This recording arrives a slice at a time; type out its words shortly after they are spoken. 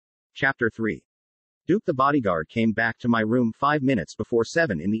Chapter 3. Duke the bodyguard came back to my room 5 minutes before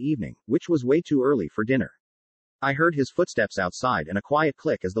 7 in the evening, which was way too early for dinner. I heard his footsteps outside and a quiet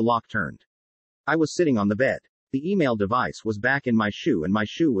click as the lock turned. I was sitting on the bed. The email device was back in my shoe and my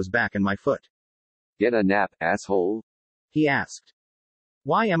shoe was back in my foot. Get a nap, asshole? He asked.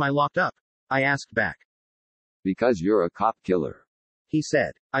 Why am I locked up? I asked back. Because you're a cop killer. He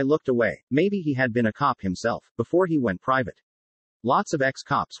said. I looked away. Maybe he had been a cop himself, before he went private. Lots of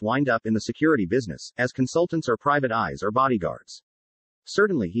ex-cops wind up in the security business, as consultants or private eyes or bodyguards.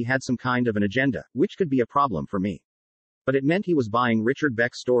 Certainly he had some kind of an agenda, which could be a problem for me. But it meant he was buying Richard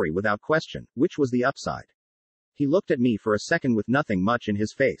Beck's story without question, which was the upside. He looked at me for a second with nothing much in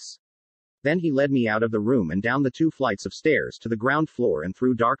his face. Then he led me out of the room and down the 2 flights of stairs to the ground floor and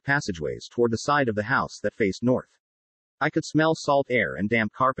through dark passageways toward the side of the house that faced north. I could smell salt air and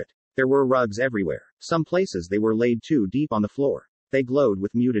damp carpet. There were rugs everywhere. Some places they were laid too deep on the floor. They glowed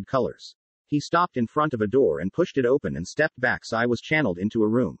with muted colors. He stopped in front of a door and pushed it open and stepped back so I was channeled into a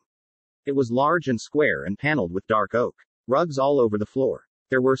room. It was large and square and paneled with dark oak. Rugs all over the floor.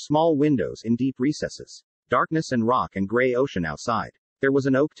 There were small windows in deep recesses. Darkness and rock and gray ocean outside. There was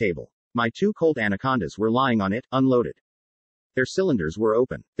an oak table. My 2 Colt Anacondas were lying on it, unloaded. Their cylinders were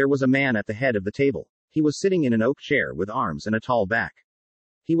open. There was a man at the head of the table. He was sitting in an oak chair with arms and a tall back.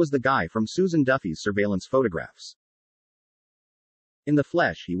 He was the guy from Susan Duffy's surveillance photographs. In the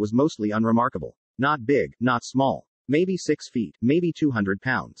flesh he was mostly unremarkable. Not big, not small. Maybe 6 feet, maybe 200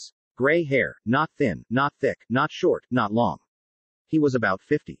 pounds. Gray hair, not thin, not thick, not short, not long. He was about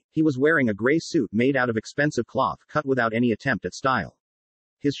 50. He was wearing a gray suit made out of expensive cloth cut without any attempt at style.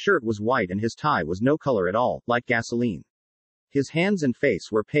 His shirt was white and his tie was no color at all, like gasoline. His hands and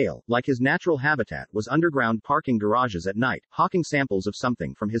face were pale, like his natural habitat was underground parking garages at night, hawking samples of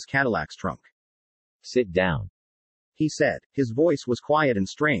something from his Cadillac's trunk. Sit down, he said. His voice was quiet and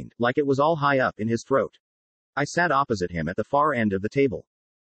strained, like it was all high up in his throat. I sat opposite him at the far end of the table.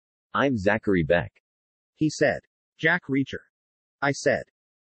 I'm Zachary Beck, he said. Jack Reacher, I said.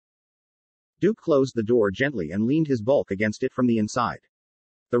 Duke closed the door gently and leaned his bulk against it from the inside.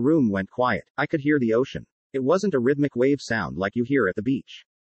 The room went quiet. I could hear the ocean. It wasn't a rhythmic wave sound like you hear at the beach.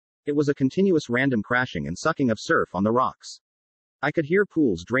 It was a continuous random crashing and sucking of surf on the rocks. I could hear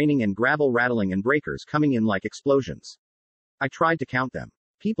pools draining and gravel rattling and breakers coming in like explosions. I tried to count them.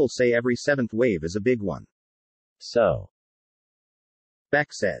 People say every 7th wave is a big one. So,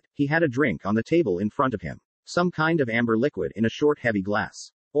 Beck said. He had a drink on the table in front of him. Some kind of amber liquid in a short heavy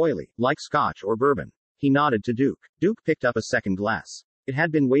glass. Oily, like scotch or bourbon. He nodded to Duke. Duke picked up a second glass. It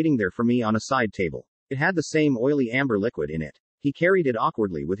had been waiting there for me on a side table. It had the same oily amber liquid in it. He carried it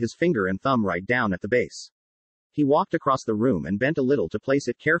awkwardly with his finger and thumb right down at the base. He walked across the room and bent a little to place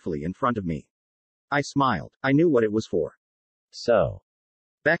it carefully in front of me. I smiled. I knew what it was for. So,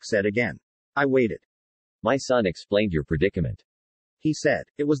 Beck said again. I waited. My son explained your predicament, he said.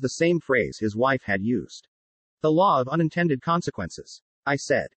 It was the same phrase his wife had used. The law of unintended consequences, I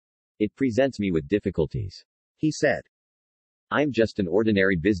said. It presents me with difficulties, he said. I'm just an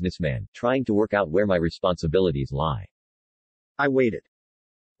ordinary businessman, trying to work out where my responsibilities lie. I waited.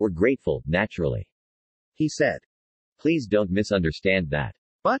 We're grateful, naturally, he said. Please don't misunderstand that.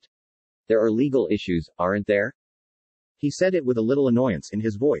 But? There are legal issues, aren't there? He said it with a little annoyance in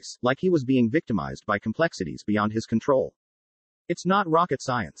his voice, like he was being victimized by complexities beyond his control. It's not rocket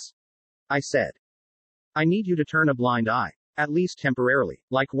science, I said. I need you to turn a blind eye, at least temporarily,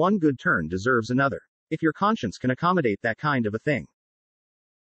 like one good turn deserves another. If your conscience can accommodate that kind of a thing.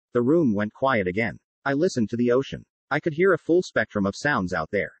 The room went quiet again. I listened to the ocean. I could hear a full spectrum of sounds out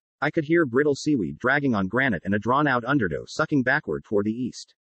there. I could hear brittle seaweed dragging on granite and a drawn-out undertow sucking backward toward the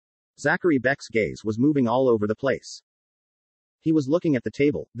east. Zachary Beck's gaze was moving all over the place. He was looking at the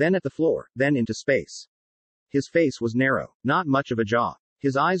table, then at the floor, then into space. His face was narrow, not much of a jaw.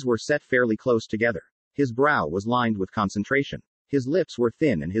 His eyes were set fairly close together. His brow was lined with concentration. His lips were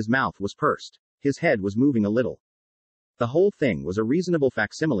thin and his mouth was pursed. His head was moving a little. The whole thing was a reasonable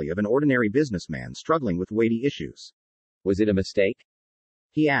facsimile of an ordinary businessman struggling with weighty issues. Was it a mistake?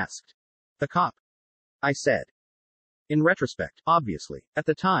 He asked. The cop, I said. In retrospect, obviously. At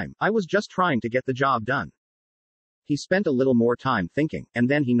the time, I was just trying to get the job done. He spent a little more time thinking, and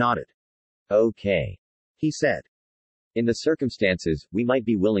then he nodded. Okay, he said. In the circumstances, we might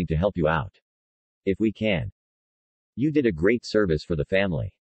be willing to help you out. If we can. You did a great service for the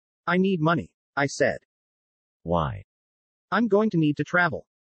family. I need money, I said. Why? I'm going to need to travel.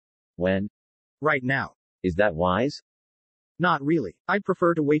 When? Right now. Is that wise? Not really. I'd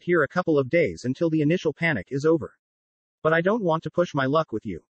prefer to wait here a couple of days until the initial panic is over. But I don't want to push my luck with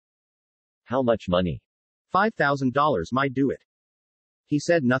you. How much money? $5,000 might do it. He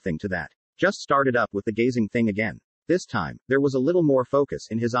said nothing to that. Just started up with the gazing thing again. This time, there was a little more focus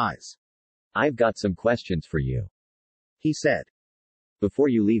in his eyes. I've got some questions for you. He said. Before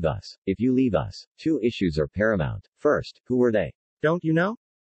you leave us, if you leave us, two issues are paramount. First, who were they? Don't you know?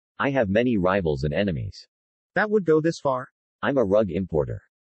 I have many rivals and enemies. That would go this far? I'm a rug importer.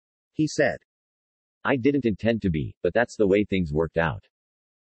 He said. I didn't intend to be, but that's the way things worked out.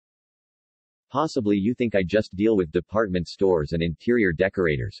 Possibly you think I just deal with department stores and interior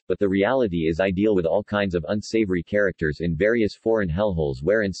decorators, but the reality is I deal with all kinds of unsavory characters in various foreign hellholes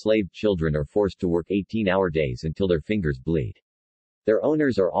where enslaved children are forced to work 18-hour days until their fingers bleed. Their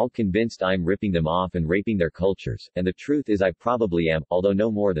owners are all convinced I'm ripping them off and raping their cultures, and the truth is I probably am, although no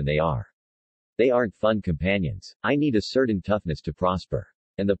more than they are. They aren't fun companions. I need a certain toughness to prosper.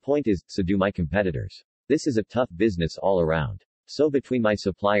 And the point is, so do my competitors. This is a tough business all around. So between my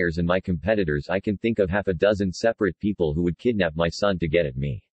suppliers and my competitors I can think of half a dozen separate people who would kidnap my son to get at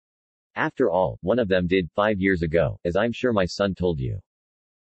me. After all, one of them did 5 years ago, as I'm sure my son told you.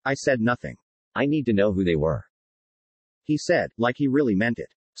 I said nothing. I need to know who they were. He said, like he really meant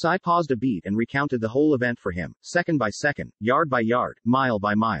it. So I paused a beat and recounted the whole event for him, second by second, yard by yard, mile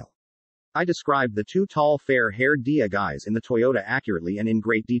by mile. I described the two tall fair-haired Dia guys in the Toyota accurately and in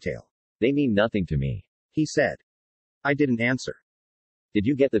great detail. They mean nothing to me. He said. I didn't answer. Did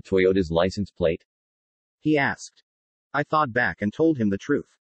you get the Toyota's license plate? He asked. I thought back and told him the truth.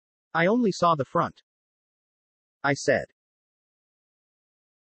 I only saw the front. I said.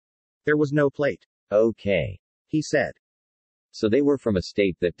 There was no plate. Okay. He said. So they were from a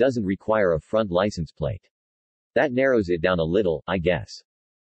state that doesn't require a front license plate. That narrows it down a little, I guess.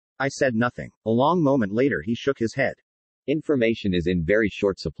 I said nothing. A long moment later he shook his head. Information is in very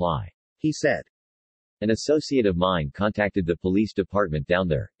short supply. He said. An associate of mine contacted the police department down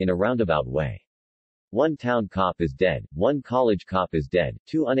there, in a roundabout way. One town cop is dead, one college cop is dead,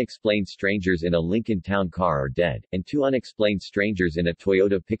 two unexplained strangers in a Lincoln town car are dead, and two unexplained strangers in a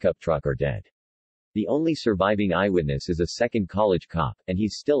Toyota pickup truck are dead. The only surviving eyewitness is a second college cop, and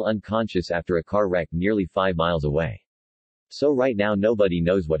he's still unconscious after a car wreck nearly 5 miles away. So right now nobody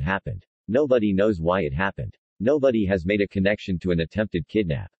knows what happened. Nobody knows why it happened. Nobody has made a connection to an attempted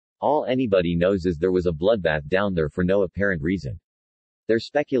kidnap. All anybody knows is there was a bloodbath down there for no apparent reason. They're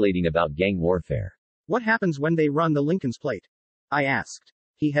speculating about gang warfare. What happens when they run the Lincoln's plate? I asked.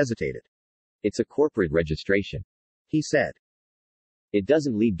 He hesitated. It's a corporate registration. He said. It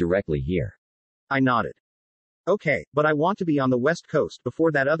doesn't lead directly here. I nodded. Okay, but I want to be on the West Coast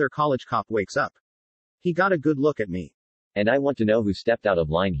before that other college cop wakes up. He got a good look at me. And I want to know who stepped out of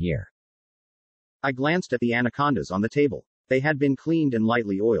line here. I glanced at the anacondas on the table. They had been cleaned and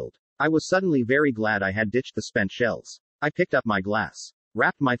lightly oiled. I was suddenly very glad I had ditched the spent shells. I picked up my glass,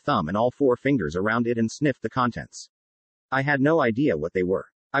 wrapped my thumb and all 4 fingers around it and sniffed the contents. I had no idea what they were.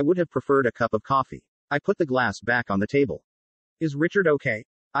 I would have preferred a cup of coffee. I put the glass back on the table. Is Richard okay?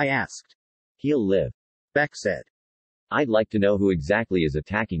 I asked. He'll live. Beck said. I'd like to know who exactly is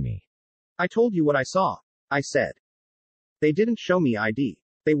attacking me. I told you what I saw. I said. They didn't show me ID.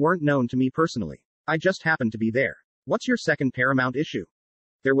 They weren't known to me personally. I just happened to be there. What's your second paramount issue?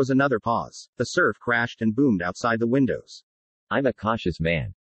 There was another pause. The surf crashed and boomed outside the windows. I'm a cautious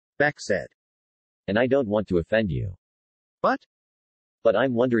man. Beck said. And I don't want to offend you. But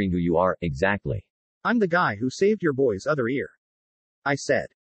I'm wondering who you are, exactly. I'm the guy who saved your boy's other ear. I said.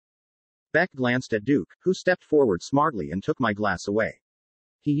 Beck glanced at Duke, who stepped forward smartly and took my glass away.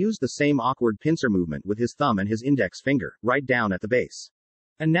 He used the same awkward pincer movement with his thumb and his index finger, right down at the base.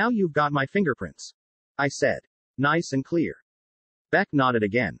 And now you've got my fingerprints. I said. Nice and clear. Beck nodded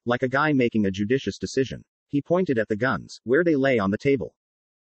again, like a guy making a judicious decision. He pointed at the guns, where they lay on the table.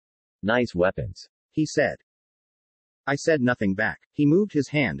 Nice weapons. He said. I said nothing back. He moved his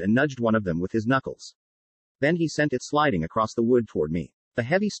hand and nudged one of them with his knuckles. Then he sent it sliding across the wood toward me. The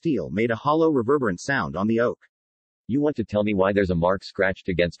heavy steel made a hollow reverberant sound on the oak. You want to tell me why there's a mark scratched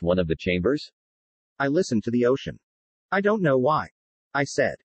against one of the chambers? I listened to the ocean. I don't know why. I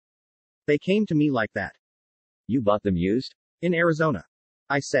said. They came to me like that. You bought them used? In Arizona.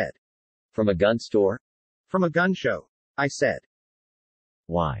 I said. From a gun store? From a gun show. I said.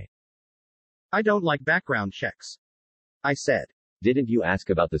 Why? I don't like background checks. I said. Didn't you ask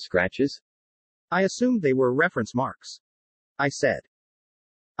about the scratches? I assumed they were reference marks. I said.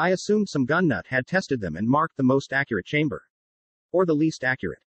 I assumed some gun nut had tested them and marked the most accurate chamber. Or the least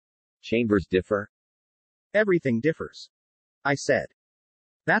accurate. Chambers differ? Everything differs. I said.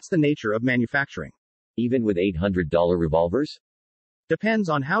 That's the nature of manufacturing. Even with $800 revolvers? Depends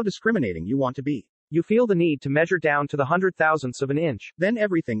on how discriminating you want to be. You feel the need to measure down to the 100,000ths of an inch. Then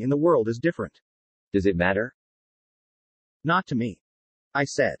everything in the world is different. Does it matter? Not to me. I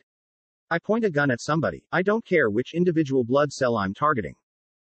said. I point a gun at somebody. I don't care which individual blood cell I'm targeting.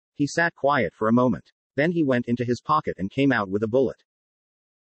 He sat quiet for a moment. Then he went into his pocket and came out with a bullet.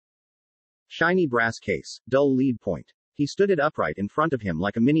 Shiny brass case, dull lead point. He stood it upright in front of him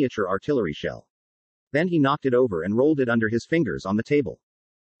like a miniature artillery shell. Then he knocked it over and rolled it under his fingers on the table.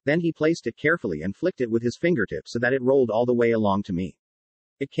 Then he placed it carefully and flicked it with his fingertip so that it rolled all the way along to me.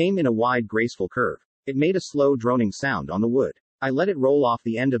 It came in a wide, graceful curve. It made a slow droning sound on the wood. I let it roll off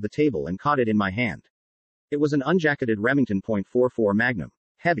the end of the table and caught it in my hand. It was an unjacketed Remington .44 Magnum.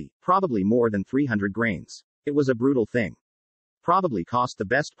 Heavy, probably more than 300 grains. It was a brutal thing. Probably cost the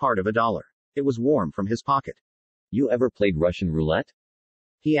best part of $1. It was warm from his pocket. You ever played Russian roulette?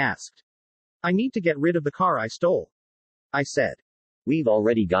 He asked. I need to get rid of the car I stole. I said. We've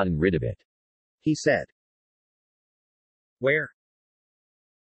already gotten rid of it. He said. Where?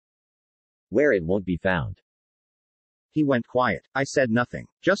 Where it won't be found. He went quiet. I said nothing.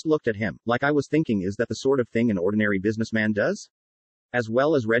 Just looked at him, like I was thinking, is that the sort of thing an ordinary businessman does? As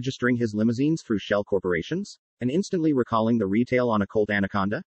well as registering his limousines through shell corporations? And instantly recalling the retail on a Colt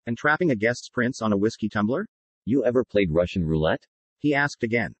Anaconda? And trapping a guest's prince on a whiskey tumbler? You ever played Russian roulette? He asked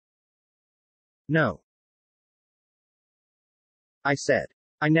again. No. I said.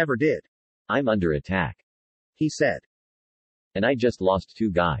 I never did. I'm under attack. He said. And I just lost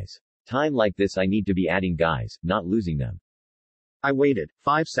 2 guys. Time like this I need to be adding guys, not losing them. I waited.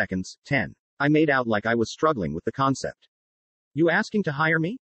 5 seconds, 10. I made out like I was struggling with the concept. You asking to hire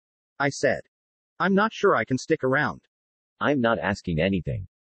me? I said. I'm not sure I can stick around. I'm not asking anything.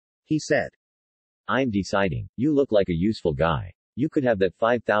 He said. I'm deciding. You look like a useful guy. You could have that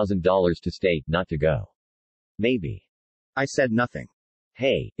 $5,000 to stay, not to go. Maybe. I said nothing.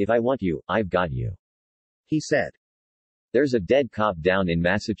 Hey, if I want you, I've got you. He said. There's a dead cop down in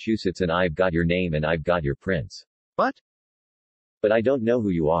Massachusetts and I've got your name and I've got your prints. But I don't know who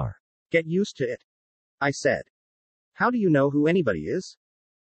you are. Get used to it. I said. How do you know who anybody is?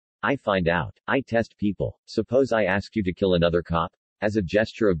 I find out. I test people. Suppose I asked you to kill another cop? As a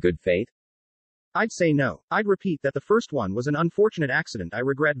gesture of good faith? I'd say no. I'd repeat that the first one was an unfortunate accident I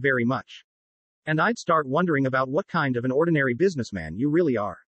regret very much. And I'd start wondering about what kind of an ordinary businessman you really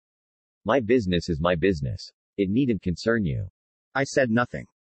are. My business is my business. It needn't concern you. I said nothing.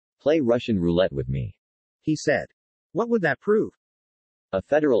 Play Russian roulette with me. He said. What would that prove? A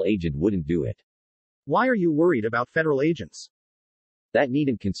federal agent wouldn't do it. Why are you worried about federal agents? That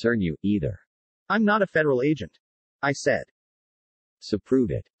needn't concern you, either. I'm not a federal agent. I said. So prove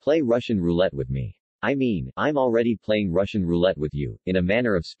it. Play Russian roulette with me. I mean, I'm already playing Russian roulette with you, in a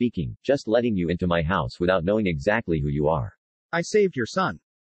manner of speaking, just letting you into my house without knowing exactly who you are. I saved your son.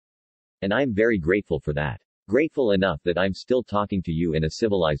 And I'm very grateful for that. Grateful enough that I'm still talking to you in a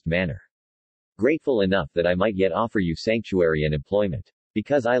civilized manner. Grateful enough that I might yet offer you sanctuary and employment.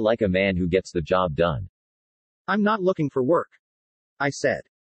 Because I like a man who gets the job done. I'm not looking for work. I said.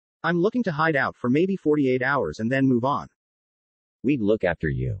 I'm looking to hide out for maybe 48 hours and then move on. We'd look after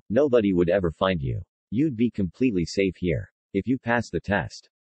you. Nobody would ever find you. You'd be completely safe here. If you pass the test.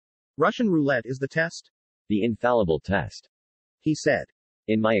 Russian roulette is the test? The infallible test. He said.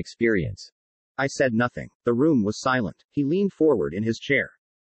 In my experience. I said nothing. The room was silent. He leaned forward in his chair.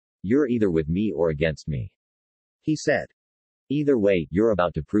 You're either with me or against me. He said. Either way, you're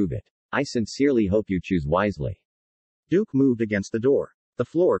about to prove it. I sincerely hope you choose wisely. Duke moved against the door. The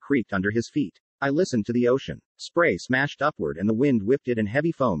floor creaked under his feet. I listened to the ocean. Spray smashed upward and the wind whipped it and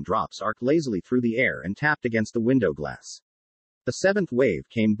heavy foam drops arced lazily through the air and tapped against the window glass. The 7th wave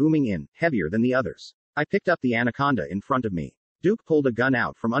came booming in, heavier than the others. I picked up the Anaconda in front of me. Duke pulled a gun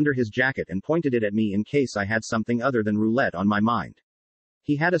out from under his jacket and pointed it at me in case I had something other than roulette on my mind.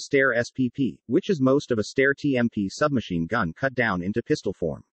 He had a Steyr SPP, which is most of a Steyr TMP submachine gun cut down into pistol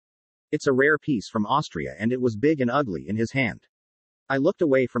form. It's a rare piece from Austria and it was big and ugly in his hand. I looked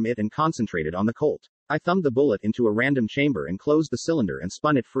away from it and concentrated on the Colt. I thumbed the bullet into a random chamber and closed the cylinder and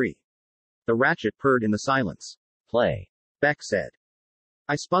spun it free. The ratchet purred in the silence. Play. Beck said.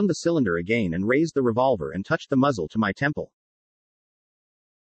 I spun the cylinder again and raised the revolver and touched the muzzle to my temple.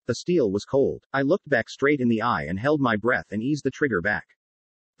 The steel was cold. I looked Beck straight in the eye and held my breath and eased the trigger back.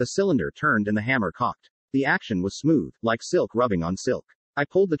 The cylinder turned and the hammer cocked. The action was smooth, like silk rubbing on silk. I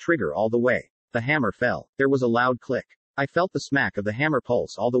pulled the trigger all the way. The hammer fell. There was a loud click. I felt the smack of the hammer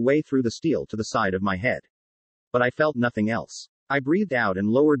pulse all the way through the steel to the side of my head. But I felt nothing else. I breathed out and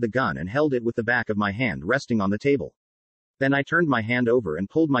lowered the gun and held it with the back of my hand resting on the table. Then I turned my hand over and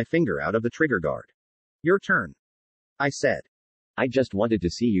pulled my finger out of the trigger guard. Your turn. I said. I just wanted to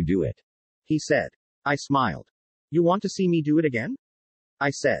see you do it. He said. I smiled. You want to see me do it again? I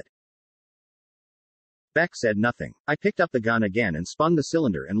said. Beck said nothing. I picked up the gun again and spun the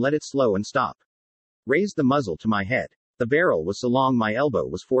cylinder and let it slow and stop. Raised the muzzle to my head. The barrel was so long my elbow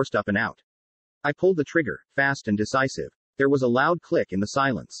was forced up and out. I pulled the trigger, fast and decisive. There was a loud click in the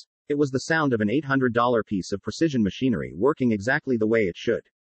silence. It was the sound of an $800 piece of precision machinery working exactly the way it should.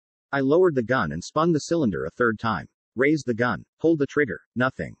 I lowered the gun and spun the cylinder a third time. Raised the gun. Pulled the trigger.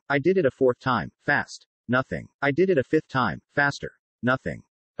 Nothing. I did it a fourth time. Fast. Nothing. I did it a fifth time. Faster. Nothing.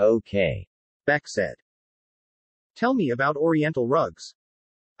 Okay. Beck said. Tell me about Oriental rugs.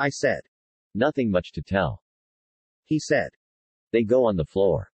 I said. Nothing much to tell. He said. They go on the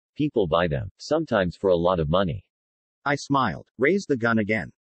floor. People buy them, sometimes for a lot of money. I smiled. Raised the gun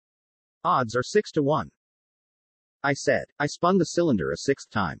again. Odds are 6 to 1. I said. I spun the cylinder a sixth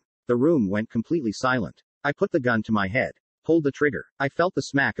time. The room went completely silent. I put the gun to my head. Pulled the trigger. I felt the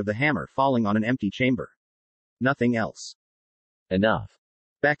smack of the hammer falling on an empty chamber. Nothing else. Enough.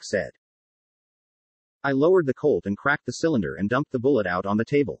 Beck said. I lowered the Colt and cracked the cylinder and dumped the bullet out on the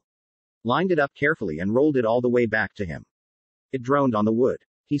table. Lined it up carefully and rolled it all the way back to him. It droned on the wood.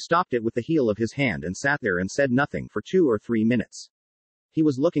 He stopped it with the heel of his hand and sat there and said nothing for 2 or 3 minutes. He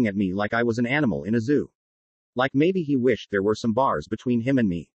was looking at me like I was an animal in a zoo. Like maybe he wished there were some bars between him and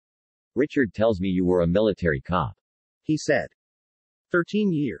me. Richard tells me you were a military cop. He said.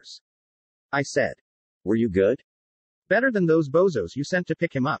 13 years. I said. Were you good? Better than those bozos you sent to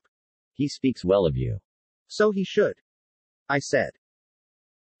pick him up. He speaks well of you. So he should. I said.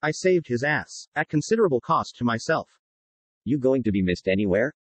 I saved his ass, at considerable cost to myself. You going to be missed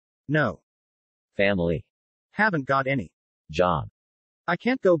anywhere? No. Family? Haven't got any. Job? I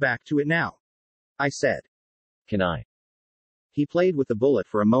can't go back to it now. I said. Can I? He played with the bullet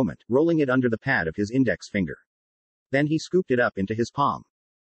for a moment, rolling it under the pad of his index finger. Then he scooped it up into his palm.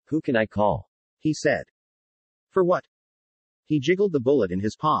 Who can I call? He said. For what? He jiggled the bullet in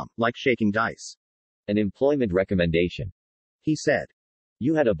his palm, like shaking dice. An employment recommendation. He said.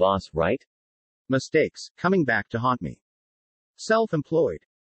 You had a boss, right? Mistakes, coming back to haunt me. Self-employed.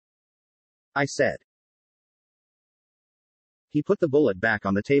 I said. He put the bullet back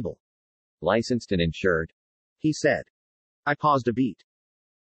on the table. Licensed and insured? He said. I paused a beat.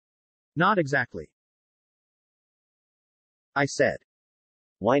 Not exactly. I said.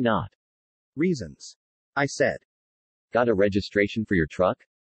 Why not? Reasons. I said. Got a registration for your truck?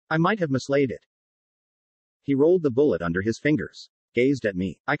 I might have mislaid it. He rolled the bullet under his fingers. Gazed at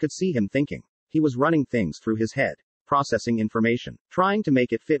me. I could see him thinking. He was running things through his head. Processing information. Trying to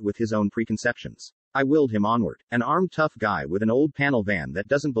make it fit with his own preconceptions. I willed him onward. An armed tough guy with an old panel van that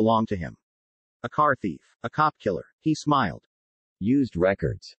doesn't belong to him. A car thief. A cop killer. He smiled. Used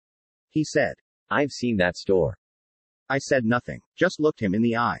records. He said. I've seen that store. I said nothing. Just looked him in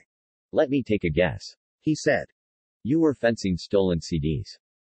the eye. Let me take a guess. He said. You were fencing stolen CDs.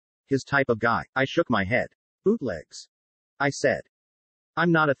 His type of guy. I shook my head. Bootlegs. I said.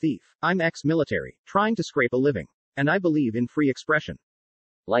 I'm not a thief. I'm ex-military, trying to scrape a living. And I believe in free expression.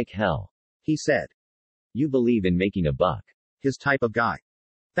 Like hell. He said. You believe in making a buck. His type of guy.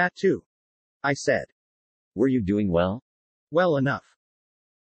 That too. I said. Were you doing well? Well enough.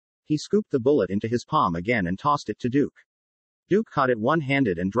 He scooped the bullet into his palm again and tossed it to Duke. Duke caught it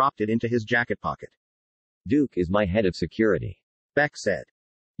one-handed and dropped it into his jacket pocket. Duke is my head of security. Beck said.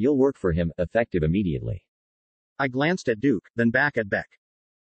 You'll work for him, effective immediately. I glanced at Duke, then back at Beck.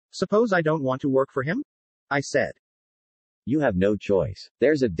 Suppose I don't want to work for him? I said. You have no choice.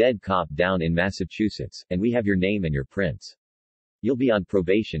 There's a dead cop down in Massachusetts, and we have your name and your prints. You'll be on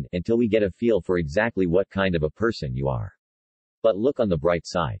probation until we get a feel for exactly what kind of a person you are. But look on the bright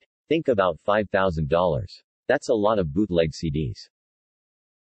side. Think about $5,000. That's a lot of bootleg CDs.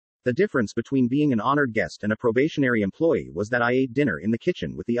 The difference between being an honored guest and a probationary employee was that I ate dinner in the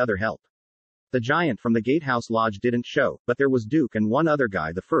kitchen with the other help. The giant from the Gatehouse Lodge didn't show, but there was Duke and one other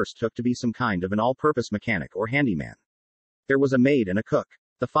guy the first took to be some kind of an all-purpose mechanic or handyman. There was a maid and a cook.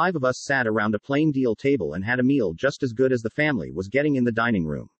 The 5 of us sat around a plain deal table and had a meal just as good as the family was getting in the dining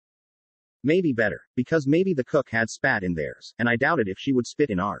room. Maybe better, because maybe the cook had spat in theirs, and I doubted if she would spit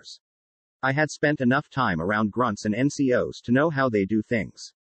in ours. I had spent enough time around grunts and NCOs to know how they do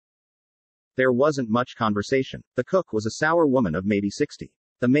things. There wasn't much conversation. The cook was a sour woman of maybe 60.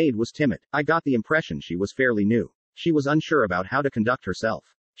 The maid was timid. I got the impression she was fairly new. She was unsure about how to conduct herself.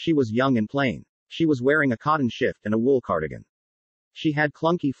 She was young and plain. She was wearing a cotton shift and a wool cardigan. She had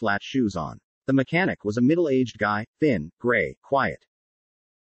clunky flat shoes on. The mechanic was a middle-aged guy, thin, gray, quiet.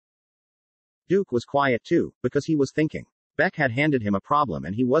 Duke was quiet too, because he was thinking. Beck had handed him a problem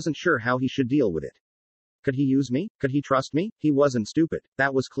and he wasn't sure how he should deal with it. Could he use me? Could he trust me? He wasn't stupid,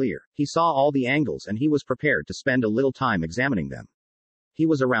 that was clear. He saw all the angles and he was prepared to spend a little time examining them. He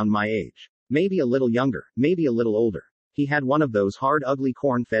was around my age. Maybe a little younger, maybe a little older. He had one of those hard, ugly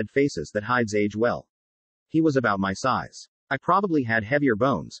corn-fed faces that hides age well. He was about my size. I probably had heavier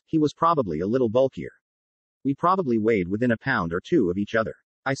bones, he was probably a little bulkier. We probably weighed within a pound or two of each other.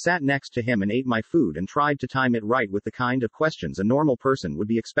 I sat next to him and ate my food and tried to time it right with the kind of questions a normal person would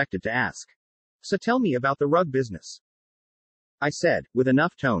be expected to ask. So tell me about the rug business, I said, with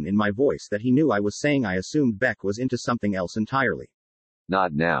enough tone in my voice that he knew I was saying I assumed Beck was into something else entirely.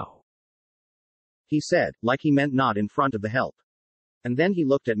 Not now. He said, like he meant not in front of the help. And then he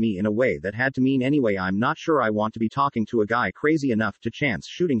looked at me in a way that had to mean anyway, I'm not sure I want to be talking to a guy crazy enough to chance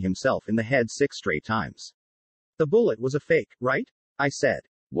shooting himself in the head 6 straight times. The bullet was a fake, right? I said.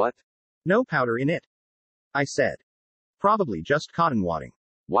 What? No powder in it, I said. Probably just cotton wadding.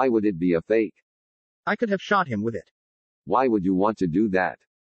 Why would it be a fake? I could have shot him with it. Why would you want to do that?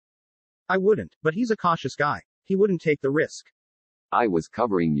 I wouldn't, but he's a cautious guy. He wouldn't take the risk. I was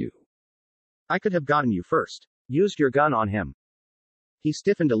covering you. I could have gotten you first. Used your gun on him. He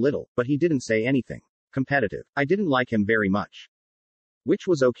stiffened a little, but he didn't say anything. Competitive. I didn't like him very much. Which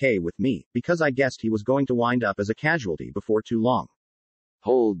was okay with me, because I guessed he was going to wind up as a casualty before too long.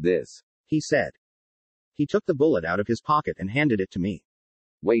 Hold this, he said. He took the bullet out of his pocket and handed it to me.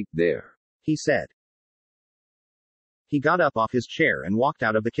 Wait there, he said. He got up off his chair and walked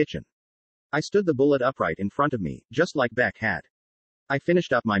out of the kitchen. I stood the bullet upright in front of me, just like Beck had. I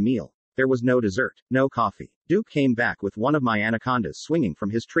finished up my meal. There was no dessert, no coffee. Duke came back with one of my anacondas swinging from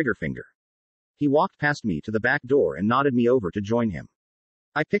his trigger finger. He walked past me to the back door and nodded me over to join him.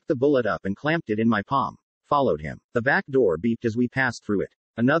 I picked the bullet up and clamped it in my palm. Followed him. The back door beeped as we passed through it.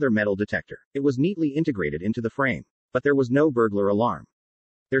 Another metal detector. It was neatly integrated into the frame. But there was no burglar alarm.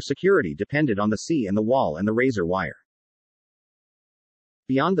 Their security depended on the sea and the wall and the razor wire.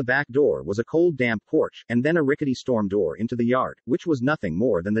 Beyond the back door was a cold, damp porch, and then a rickety storm door into the yard, which was nothing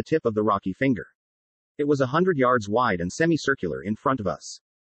more than the tip of the rocky finger. It was 100 yards wide and semicircular in front of us.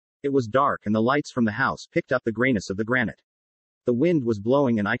 It was dark and the lights from the house picked up the grayness of the granite. The wind was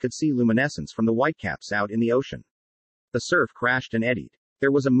blowing and I could see luminescence from the whitecaps out in the ocean. The surf crashed and eddied.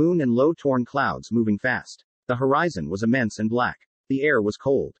 There was a moon and low torn clouds moving fast. The horizon was immense and black. The air was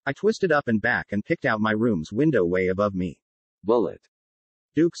cold. I twisted up and back and picked out my room's window way above me. Bullet,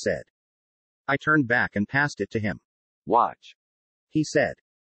 Duke said. I turned back and passed it to him. Watch, he said.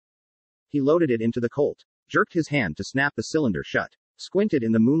 He loaded it into the Colt, jerked his hand to snap the cylinder shut, squinted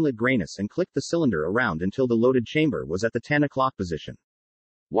in the moonlit grayness and clicked the cylinder around until the loaded chamber was at the 10 o'clock position.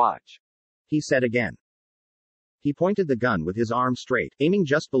 Watch, he said again. He pointed the gun with his arm straight, aiming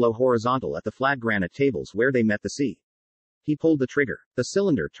just below horizontal at the flat granite tables where they met the sea. He pulled the trigger. The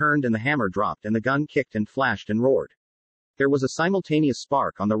cylinder turned and the hammer dropped and the gun kicked and flashed and roared. There was a simultaneous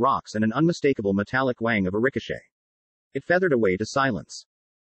spark on the rocks and an unmistakable metallic wang of a ricochet. It feathered away to silence.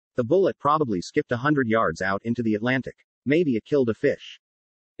 The bullet probably skipped 100 yards out into the Atlantic. Maybe it killed a fish.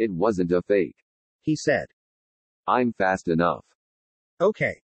 it wasn't a fake. He said. I'm fast enough.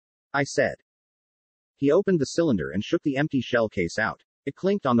 Okay, I said. He opened the cylinder and shook the empty shell case out. It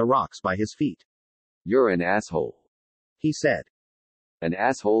clinked on the rocks by his feet. You're an asshole. He said. An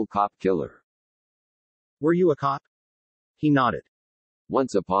asshole cop killer. Were you a cop? He nodded.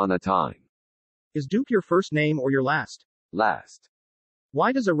 Once upon a time. Is Duke your first name or your last? Last.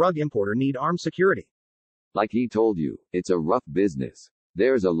 Why does a rug importer need armed security? Like he told you, it's a rough business.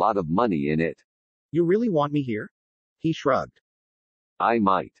 There's a lot of money in it. You really want me here? He shrugged. I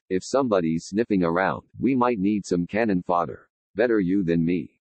might. If somebody's sniffing around, we might need some cannon fodder. Better you than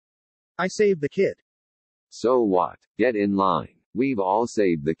me. I saved the kid. So what? Get in line. We've all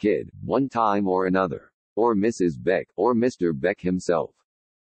saved the kid, one time or another. Or Mrs. Beck, or Mr. Beck himself.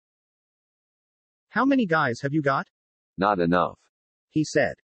 How many guys have you got? Not enough. He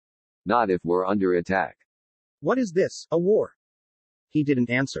said. Not if we're under attack. What is this, a war? He didn't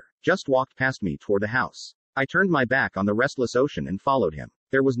answer, just walked past me toward the house. I turned my back on the restless ocean and followed him.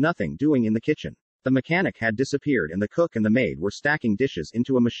 There was nothing doing in the kitchen. The mechanic had disappeared and the cook and the maid were stacking dishes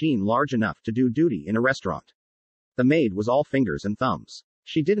into a machine large enough to do duty in a restaurant. The maid was all fingers and thumbs.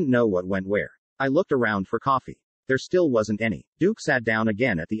 She didn't know what went where. I looked around for coffee. There still wasn't any. Duke sat down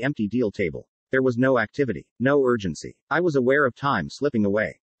again at the empty deal table. There was no activity, no urgency. I was aware of time slipping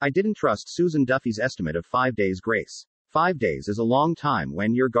away. I didn't trust Susan Duffy's estimate of 5 days grace. 5 days is a long time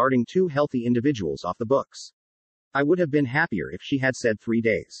when you're guarding 2 healthy individuals off the books. I would have been happier if she had said 3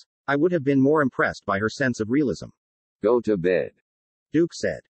 days. I would have been more impressed by her sense of realism. Go to bed. Duke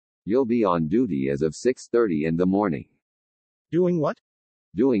said. You'll be on duty as of 6:30 in the morning. Doing what?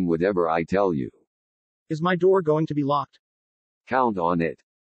 Doing whatever I tell you. Is my door going to be locked? Count on it.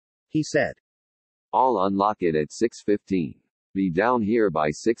 He said. I'll unlock it at 6:15. Be down here by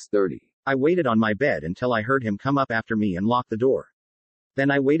 6:30. I waited on my bed until I heard him come up after me and lock the door. Then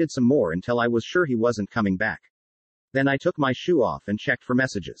I waited some more until I was sure he wasn't coming back. Then I took my shoe off and checked for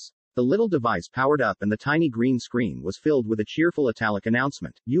messages. The little device powered up and the tiny green screen was filled with a cheerful italic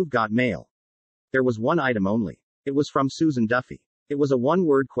announcement, "You've got mail." There was one item only. It was from Susan Duffy. It was a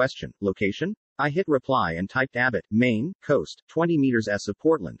one-word question, location? I hit reply and typed Abbott, Maine, coast, 20 meters east of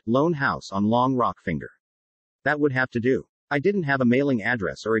Portland, lone house on Long Rock Finger. That would have to do. I didn't have a mailing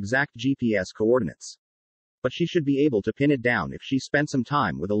address or exact GPS coordinates. But she should be able to pin it down if she spent some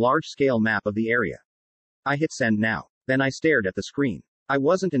time with a large-scale map of the area. I hit send now. Then I stared at the screen. I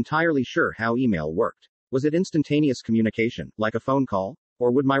wasn't entirely sure how email worked. Was it instantaneous communication, like a phone call?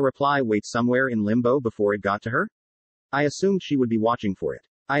 Or would my reply wait somewhere in limbo before it got to her? I assumed she would be watching for it.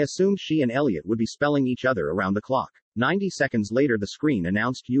 I assumed she and Elliot would be spelling each other around the clock. 90 seconds later the screen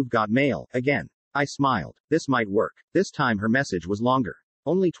announced, "You've got mail," again. I smiled. This might work. This time her message was longer.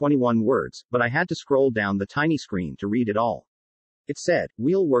 Only 21 words, but I had to scroll down the tiny screen to read it all. It said,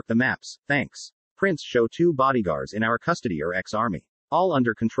 "We'll work the maps, thanks. Prints show 2 bodyguards in our custody are ex-army. All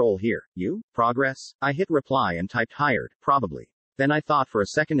under control here. You? Progress?" I hit reply and typed hired, probably. Then I thought for a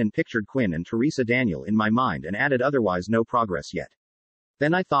second and pictured Quinn and Teresa Daniel in my mind and added otherwise no progress yet.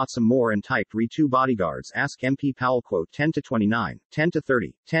 Then I thought some more and typed re 2 bodyguards ask MP Powell quote 10 to 29, 10 to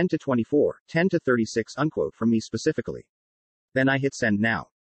 30, 10 to 24, 10 to 36 unquote from me specifically. Then I hit send now.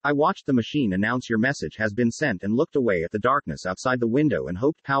 I watched the machine announce your message has been sent and looked away at the darkness outside the window and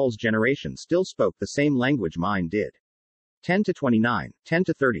hoped Powell's generation still spoke the same language mine did. 10 to 29, 10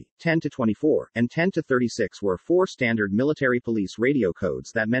 to 30, 10 to 24, and 10 to 36 were 4 standard military police radio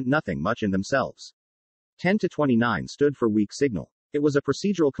codes that meant nothing much in themselves. 10 to 29 stood for weak signal. It was a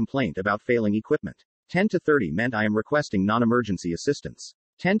procedural complaint about failing equipment. 10 to 30 meant I am requesting non-emergency assistance.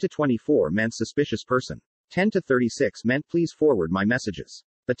 10 to 24 meant suspicious person. 10 to 36 meant please forward my messages.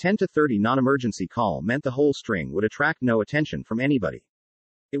 The 10 to 30 non-emergency call meant the whole string would attract no attention from anybody.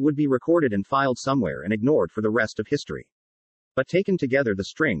 It would be recorded and filed somewhere and ignored for the rest of history. But taken together the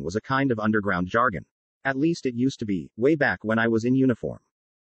string was a kind of underground jargon. At least it used to be, way back when I was in uniform.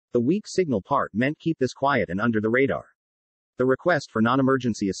 The weak signal part meant keep this quiet and under the radar. The request for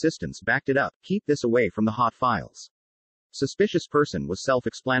non-emergency assistance backed it up, keep this away from the hot files. Suspicious person was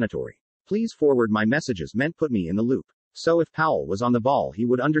self-explanatory. Please forward my messages meant put me in the loop. So if Powell was on the ball he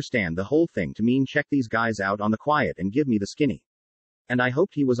would understand the whole thing to mean check these guys out on the quiet and give me the skinny. And I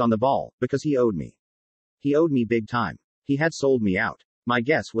hoped he was on the ball, because he owed me. He owed me big time. He had sold me out. My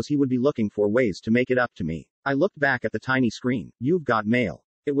guess was he would be looking for ways to make it up to me. I looked back at the tiny screen. You've got mail.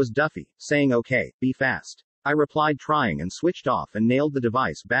 It was Duffy, saying okay, be fast. I replied trying and switched off and nailed the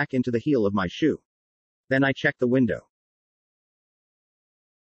device back into the heel of my shoe. Then I checked the window.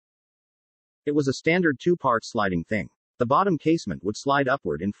 It was a standard 2-part sliding thing. The bottom casement would slide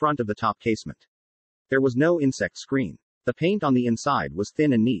upward in front of the top casement. There was no insect screen. The paint on the inside was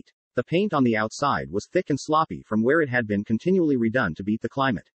thin and neat. The paint on the outside was thick and sloppy from where it had been continually redone to beat the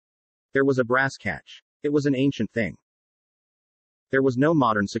climate. There was a brass catch. It was an ancient thing. There was no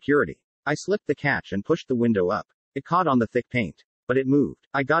modern security. I slipped the catch and pushed the window up. It caught on the thick paint. But it moved.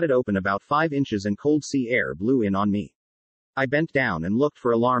 I got it open about 5 inches and cold sea air blew in on me. I bent down and looked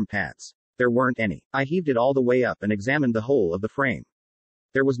for alarm pads. There weren't any. I heaved it all the way up and examined the whole of the frame.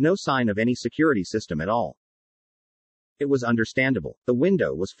 There was no sign of any security system at all. It was understandable. The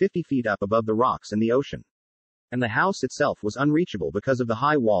window was 50 feet up above the rocks and the ocean. And the house itself was unreachable because of the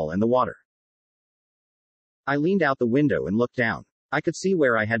high wall and the water. I leaned out the window and looked down. I could see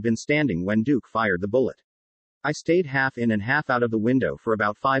where I had been standing when Duke fired the bullet. I stayed half in and half out of the window for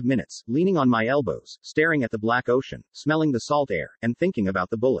about 5 minutes, leaning on my elbows, staring at the black ocean, smelling the salt air, and thinking about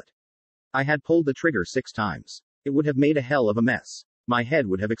the bullet. I had pulled the trigger 6 times. It would have made a hell of a mess. My head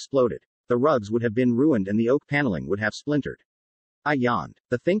would have exploded. The rugs would have been ruined and the oak paneling would have splintered. I yawned.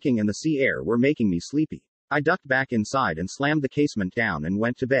 The thinking and the sea air were making me sleepy. I ducked back inside and slammed the casement down and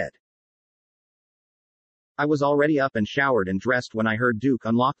went to bed. I was already up and showered and dressed when I heard Duke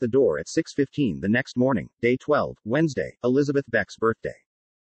unlock the door at 6:15 the next morning, day 12, Wednesday, Elizabeth Beck's birthday.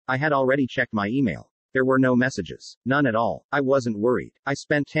 I had already checked my email. There were no messages. None at all. I wasn't worried. I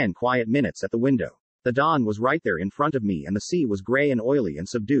spent 10 quiet minutes at the window. The dawn was right there in front of me and the sea was gray and oily and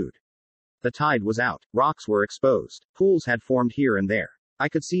subdued. The tide was out. Rocks were exposed. Pools had formed here and there. I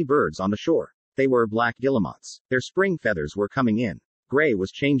could see birds on the shore. They were black guillemots. Their spring feathers were coming in. Gray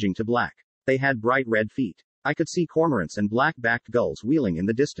was changing to black. They had bright red feet. I could see cormorants and black-backed gulls wheeling in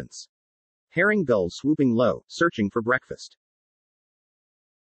the distance. Herring gulls swooping low, searching for breakfast.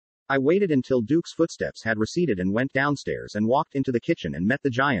 I waited until Duke's footsteps had receded and went downstairs and walked into the kitchen and met the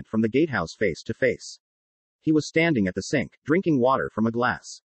giant from the gatehouse face to face. He was standing at the sink, drinking water from a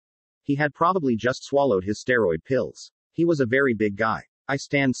glass. He had probably just swallowed his steroid pills. He was a very big guy. I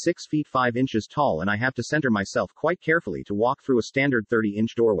stand 6 feet 5 inches tall and I have to center myself quite carefully to walk through a standard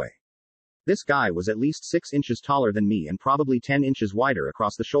 30-inch doorway. This guy was at least 6 inches taller than me and probably 10 inches wider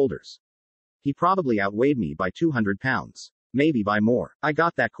across the shoulders. He probably outweighed me by 200 pounds. Maybe by more. I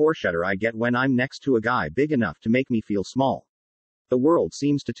got that core shudder I get when I'm next to a guy big enough to make me feel small. The world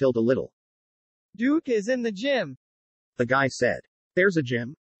seems to tilt a little. Duke is in the gym. The guy said. There's a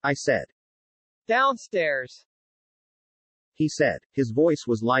gym? I said. Downstairs. He said. His voice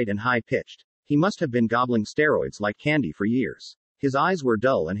was light and high-pitched. He must have been gobbling steroids like candy for years. His eyes were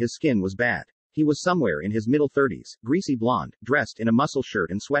dull and his skin was bad. He was somewhere in his middle 30s, greasy blonde, dressed in a muscle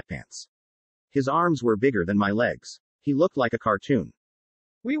shirt and sweatpants. His arms were bigger than my legs. He looked like a cartoon.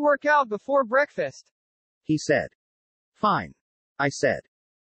 We work out before breakfast. He said. Fine. I said.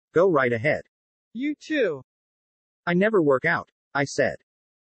 Go right ahead. You too. I never work out. I said.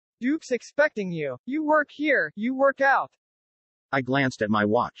 Duke's expecting you. You work here, you work out. I glanced at my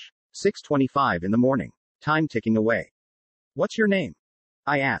watch. 6:25 in the morning. Time ticking away. What's your name?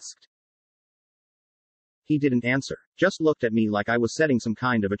 I asked. He didn't answer, just looked at me like I was setting some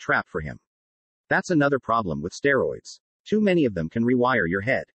kind of a trap for him. That's another problem with steroids. Too many of them can rewire your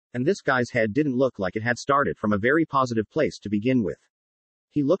head. And this guy's head didn't look like it had started from a very positive place to begin with.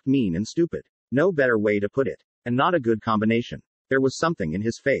 He looked mean and stupid. No better way to put it. And not a good combination. There was something in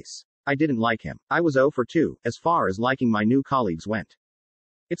his face. I didn't like him. I was 0 for 2, as far as liking my new colleagues went.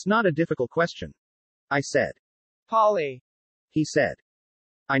 It's not a difficult question. I said. Polly. He said.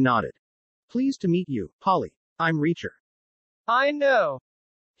 I nodded. Pleased to meet you, Polly. I'm Reacher. I know.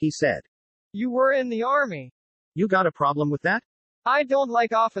 He said. You were in the army. You got a problem with that? I don't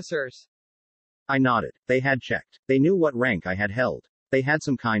like officers. I nodded. They had checked. They knew what rank I had held. They had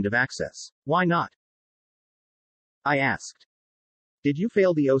some kind of access. Why not? I asked. Did you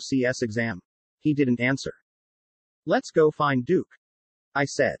fail the OCS exam? He didn't answer. Let's go find Duke. I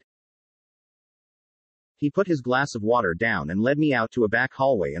said. He put his glass of water down and led me out to a back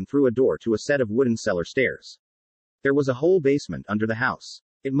hallway and through a door to a set of wooden cellar stairs. There was a whole basement under the house.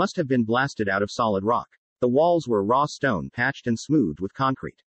 It must have been blasted out of solid rock. The walls were raw stone patched and smoothed with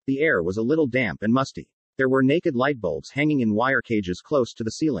concrete. The air was a little damp and musty. There were naked light bulbs hanging in wire cages close to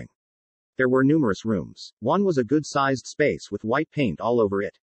the ceiling. There were numerous rooms. One was a good-sized space with white paint all over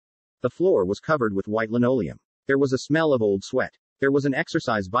it. The floor was covered with white linoleum. There was a smell of old sweat. There was an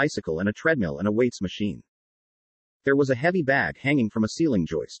exercise bicycle and a treadmill and a weights machine. There was a heavy bag hanging from a ceiling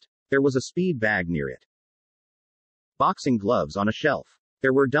joist. There was a speed bag near it. Boxing gloves on a shelf.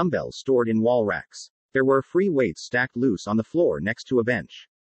 There were dumbbells stored in wall racks. There were free weights stacked loose on the floor next to a bench.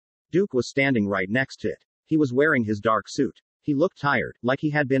 Duke was standing right next to it. He was wearing his dark suit. He looked tired, like he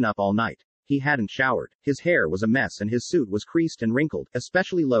had been up all night. He hadn't showered. His hair was a mess and his suit was creased and wrinkled,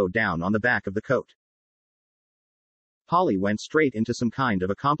 especially low down on the back of the coat. Polly went straight into some kind of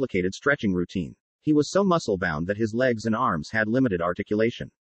a complicated stretching routine. He was so muscle-bound that his legs and arms had limited articulation.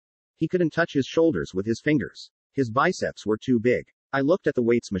 He couldn't touch his shoulders with his fingers. His biceps were too big. I looked at the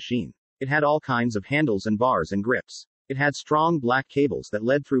weights machine. It had all kinds of handles and bars and grips. It had strong black cables that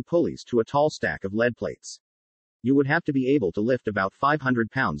led through pulleys to a tall stack of lead plates. You would have to be able to lift about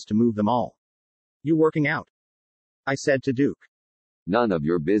 500 pounds to move them all. You working out? I said to Duke. None of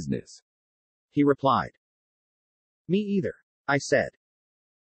your business. He replied. Me either. I said.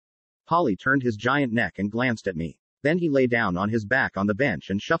 Polly turned his giant neck and glanced at me. Then he lay down on his back on the bench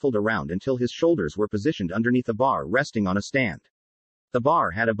and shuffled around until his shoulders were positioned underneath a bar resting on a stand. The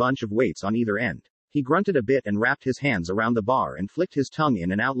bar had a bunch of weights on either end. He grunted a bit and wrapped his hands around the bar and flicked his tongue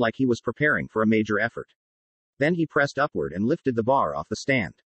in and out like he was preparing for a major effort. Then he pressed upward and lifted the bar off the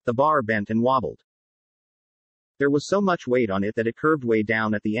stand. The bar bent and wobbled. There was so much weight on it that it curved way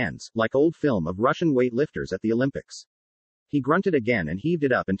down at the ends, like old film of Russian weightlifters at the Olympics. He grunted again and heaved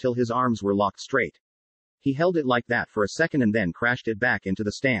it up until his arms were locked straight. He held it like that for a second and then crashed it back into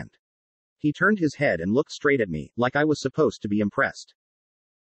the stand. He turned his head and looked straight at me, like I was supposed to be impressed.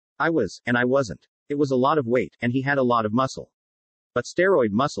 I was, and I wasn't. It was a lot of weight, and he had a lot of muscle. But steroid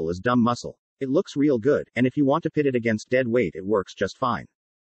muscle is dumb muscle. It looks real good, and if you want to pit it against dead weight it works just fine.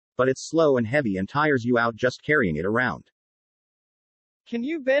 But it's slow and heavy and tires you out just carrying it around. Can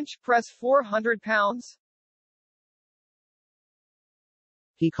you bench press 400 pounds?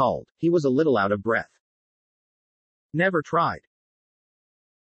 He called. He was a little out of breath. Never tried.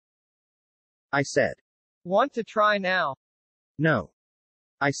 I said. Want to try now? No.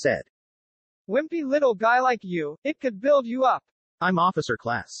 I said. Wimpy little guy like you, it could build you up. I'm officer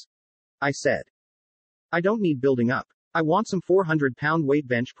class. I said. I don't need building up. I want some 400-pound weight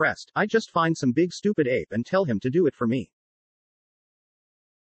bench pressed. I just find some big stupid ape and tell him to do it for me.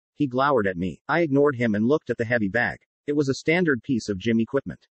 He glowered at me. I ignored him and looked at the heavy bag. It was a standard piece of gym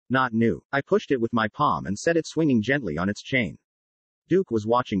equipment. Not new. I pushed it with my palm and set it swinging gently on its chain. Duke was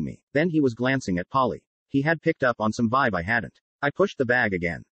watching me. Then he was glancing at Polly. He had picked up on some vibe I hadn't. I pushed the bag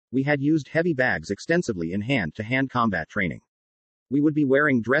again. We had used heavy bags extensively in hand-to-hand combat training. We would be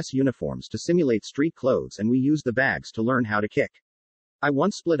wearing dress uniforms to simulate street clothes, and we used the bags to learn how to kick. I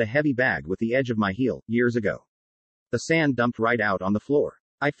once split a heavy bag with the edge of my heel, years ago. The sand dumped right out on the floor.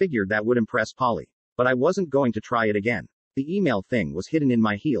 I figured that would impress Polly. But I wasn't going to try it again. The email thing was hidden in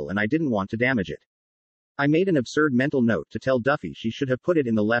my heel and I didn't want to damage it. I made an absurd mental note to tell Duffy she should have put it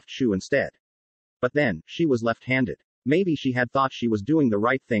in the left shoe instead. But then, she was left-handed. Maybe she had thought she was doing the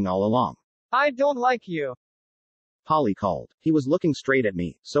right thing all along. I don't like you. Polly called. He was looking straight at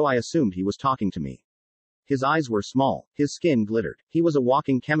me, so I assumed he was talking to me. His eyes were small, his skin glittered. He was a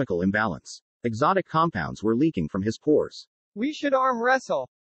walking chemical imbalance. Exotic compounds were leaking from his pores. We should arm wrestle.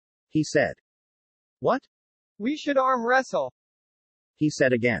 He said. What? We should arm wrestle. He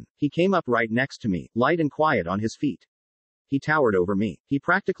said again. He came up right next to me, light and quiet on his feet. He towered over me. He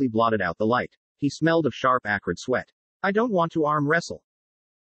practically blotted out the light. He smelled of sharp, acrid sweat. I don't want to arm wrestle,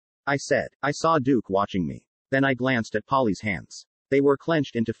 I said. I saw Duke watching me. Then I glanced at Polly's hands. They were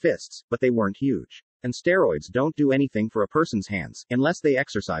clenched into fists, but they weren't huge. And steroids don't do anything for a person's hands, unless they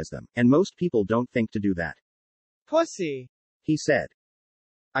exercise them, and most people don't think to do that. Pussy. He said.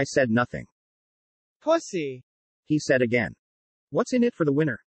 I said nothing. Pussy. He said again. What's in it for the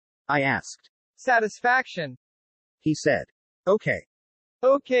winner? I asked. Satisfaction. He said. Okay.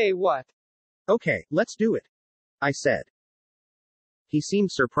 Okay, what? Okay, let's do it, I said. He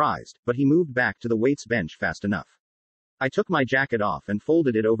seemed surprised, but he moved back to the weights bench fast enough. I took my jacket off and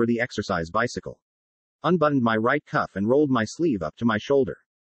folded it over the exercise bicycle. Unbuttoned my right cuff and rolled my sleeve up to my shoulder.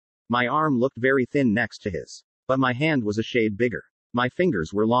 My arm looked very thin next to his. But my hand was a shade bigger. My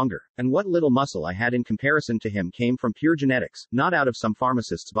fingers were longer, and what little muscle I had in comparison to him came from pure genetics, not out of some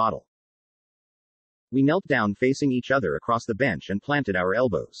pharmacist's bottle. We knelt down facing each other across the bench and planted our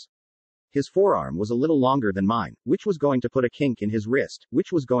elbows. His forearm was a little longer than mine, which was going to put a kink in his wrist,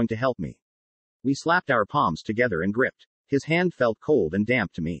 which was going to help me. We slapped our palms together and gripped. His hand felt cold and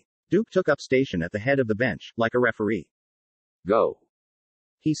damp to me. Duke took up station at the head of the bench, like a referee. Go.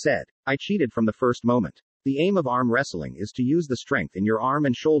 He said. I cheated from the first moment. The aim of arm wrestling is to use the strength in your arm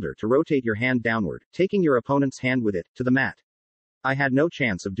and shoulder to rotate your hand downward, taking your opponent's hand with it, to the mat. I had no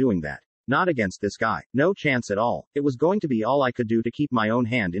chance of doing that. Not against this guy. No chance at all. It was going to be all I could do to keep my own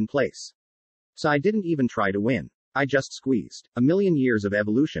hand in place. So I didn't even try to win. I just squeezed. A million years of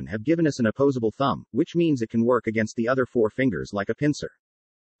evolution have given us an opposable thumb, which means it can work against the other four fingers like a pincer.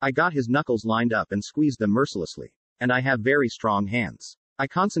 I got his knuckles lined up and squeezed them mercilessly. And I have very strong hands. I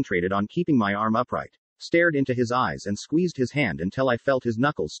concentrated on keeping my arm upright. Stared into his eyes and squeezed his hand until I felt his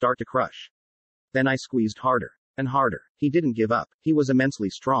knuckles start to crush. Then I squeezed harder. And harder. He didn't give up. He was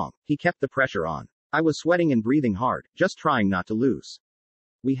immensely strong. He kept the pressure on. I was sweating and breathing hard, just trying not to lose.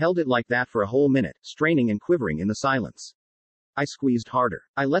 We held it like that for a whole minute, straining and quivering in the silence. I squeezed harder.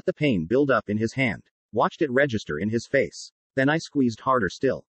 I let the pain build up in his hand. Watched it register in his face. Then I squeezed harder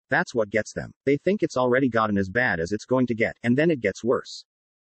still. That's what gets them. They think it's already gotten as bad as it's going to get, and then it gets worse.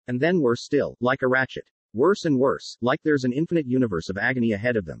 And then worse still, like a ratchet. Worse and worse, like there's an infinite universe of agony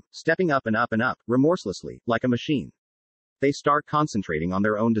ahead of them, stepping up and up and up, remorselessly, like a machine. They start concentrating on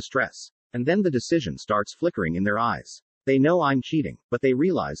their own distress. And then the decision starts flickering in their eyes. They know I'm cheating, but they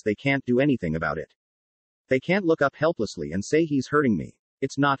realize they can't do anything about it. They can't look up helplessly and say he's hurting me.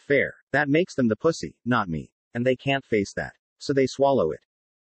 It's not fair. That makes them the pussy, not me. And they can't face that. So they swallow it.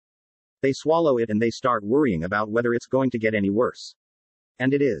 They swallow it and they start worrying about whether it's going to get any worse.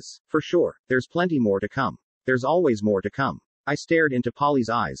 And it is. For sure. There's plenty more to come. There's always more to come. I stared into Polly's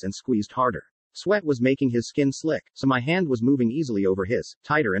eyes and squeezed harder. Sweat was making his skin slick, so my hand was moving easily over his,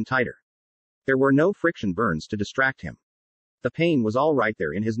 tighter and tighter. There were no friction burns to distract him. The pain was all right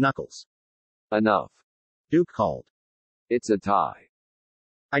there in his knuckles. Enough. Duke called. It's a tie.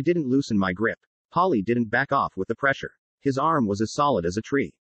 I didn't loosen my grip. Polly didn't back off with the pressure. His arm was as solid as a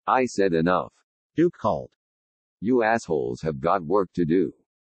tree. I said enough. Duke called. You assholes have got work to do.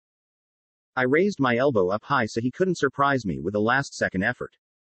 I raised my elbow up high so he couldn't surprise me with a last-second effort.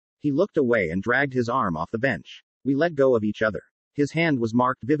 He looked away and dragged his arm off the bench. We let go of each other. His hand was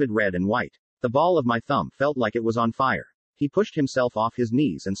marked vivid red and white. The ball of my thumb felt like it was on fire. He pushed himself off his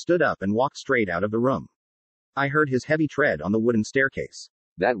knees and stood up and walked straight out of the room. I heard his heavy tread on the wooden staircase.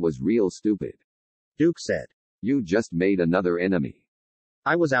 That was real stupid. Duke said. You just made another enemy.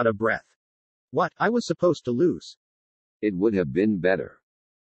 I was out of breath. What? I was supposed to lose. It would have been better.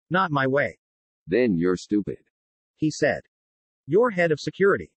 Not my way. Then you're stupid. He said. You're head of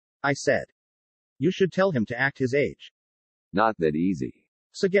security. I said. You should tell him to act his age. Not that easy.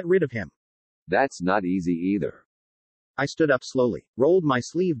 So get rid of him. That's not easy either. I stood up slowly, rolled my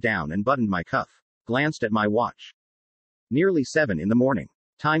sleeve down and buttoned my cuff, glanced at my watch. Nearly 7 in the morning.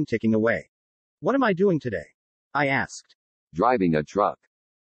 Time ticking away. What am I doing today? I asked. Driving a truck.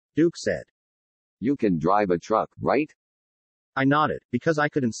 Duke said. You can drive a truck, right? I nodded, because I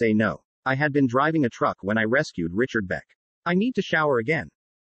couldn't say no. I had been driving a truck when I rescued Richard Beck. I need to shower again.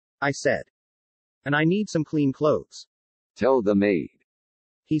 I said. And I need some clean clothes. Tell the maid.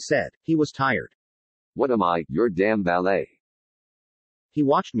 He said. He was tired. What am I, your damn valet? He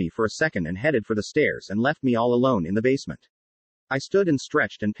watched me for a second and headed for the stairs and left me all alone in the basement. I stood and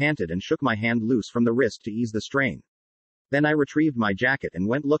stretched and panted and shook my hand loose from the wrist to ease the strain. Then I retrieved my jacket and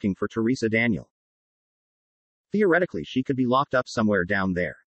went looking for Teresa Daniel. Theoretically, she could be locked up somewhere down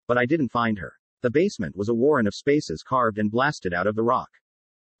there. But I didn't find her. The basement was a warren of spaces carved and blasted out of the rock.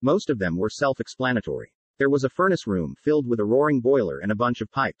 Most of them were self-explanatory. There was a furnace room filled with a roaring boiler and a bunch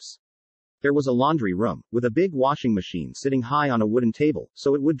of pipes. There was a laundry room, with a big washing machine sitting high on a wooden table,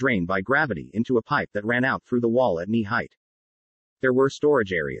 so it would drain by gravity into a pipe that ran out through the wall at knee height. There were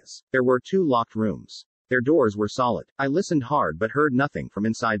storage areas. There were 2 locked rooms. Their doors were solid. I listened hard but heard nothing from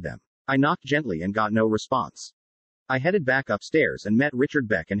inside them. I knocked gently and got no response. I headed back upstairs and met Richard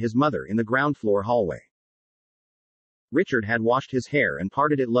Beck and his mother in the ground floor hallway. Richard had washed his hair and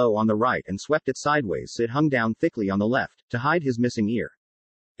parted it low on the right and swept it sideways so it hung down thickly on the left, to hide his missing ear.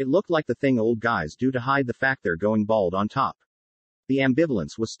 It looked like the thing old guys do to hide the fact they're going bald on top. The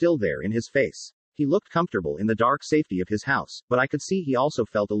ambivalence was still there in his face. He looked comfortable in the dark safety of his house, but I could see he also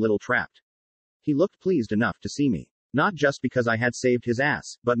felt a little trapped. He looked pleased enough to see me. Not just because I had saved his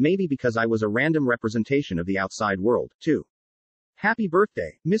ass, but maybe because I was a random representation of the outside world, too. Happy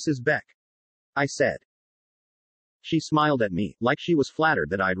birthday, Mrs. Beck. I said. She smiled at me, like she was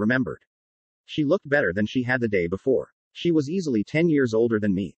flattered that I'd remembered. She looked better than she had the day before. She was easily 10 years older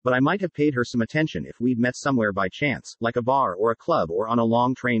than me, but I might have paid her some attention if we'd met somewhere by chance, like a bar or a club or on a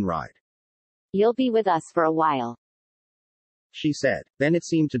long train ride. You'll be with us for a while, she said. Then it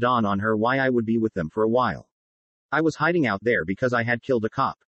seemed to dawn on her why I would be with them for a while. I was hiding out there because I had killed a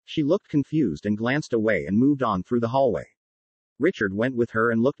cop. She looked confused and glanced away and moved on through the hallway. Richard went with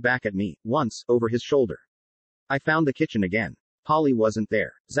her and looked back at me, once, over his shoulder. I found the kitchen again. Polly wasn't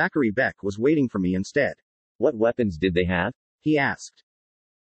there. Zachary Beck was waiting for me instead. What weapons did they have? He asked.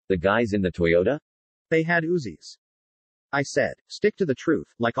 The guys in the Toyota? They had Uzis. I said. Stick to the truth,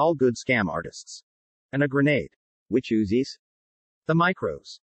 like all good scam artists. And a grenade. Which Uzis? The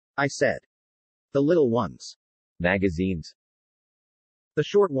micros. I said. The little ones. Magazines. The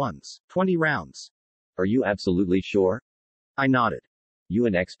short ones. 20 rounds. Are you absolutely sure? I nodded. You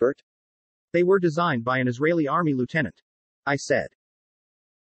an expert? They were designed by an Israeli army lieutenant. I said.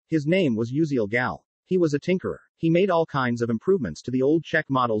 His name was Uziel Gal. He was a tinkerer. He made all kinds of improvements to the old Czech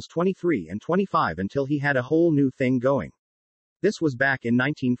models 23 and 25 until he had a whole new thing going. This was back in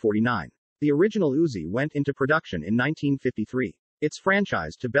 1949. The original Uzi went into production in 1953. It's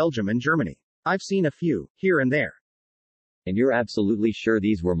franchised to Belgium and Germany. I've seen a few, here and there. And you're absolutely sure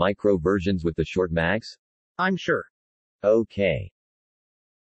these were micro versions with the short mags? I'm sure. Okay.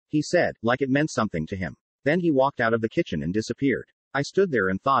 He said, like it meant something to him. Then he walked out of the kitchen and disappeared. I stood there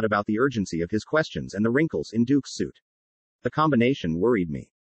and thought about the urgency of his questions and the wrinkles in Duke's suit. The combination worried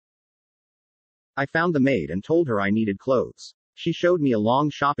me. I found the maid and told her I needed clothes. She showed me a long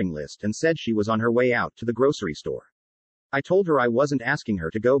shopping list and said she was on her way out to the grocery store. I told her I wasn't asking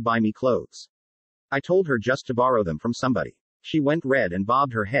her to go buy me clothes. I told her just to borrow them from somebody. She went red and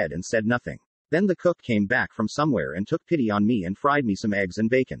bobbed her head and said nothing. Then the cook came back from somewhere and took pity on me and fried me some eggs and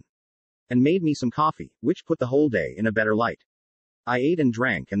bacon. And made me some coffee, which put the whole day in a better light. I ate and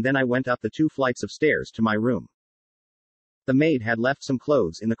drank and then I went up the 2 flights of stairs to my room. The maid had left some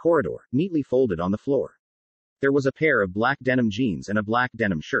clothes in the corridor, neatly folded on the floor. There was a pair of black denim jeans and a black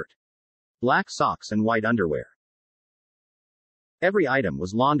denim shirt. Black socks and white underwear. Every item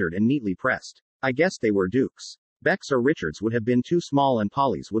was laundered and neatly pressed. I guess they were Duke's. Beck's or Richard's would have been too small and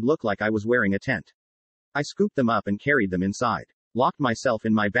Polly's would look like I was wearing a tent. I scooped them up and carried them inside. Locked myself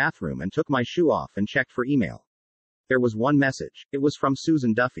in my bathroom and took my shoe off and checked for email. There was one message. It was from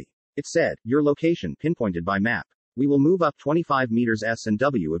Susan Duffy. It said, your location pinpointed by map. We will move up 25 meters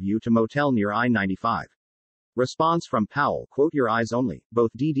S&W of you to motel near I-95. Response from Powell, quote your eyes only,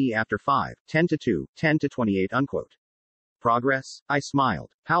 both DD after 5, 10 to 2, 10 to 28 unquote. Progress? I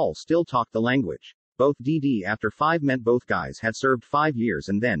smiled. Powell still talked the language. Both DD after 5 meant both guys had served 5 years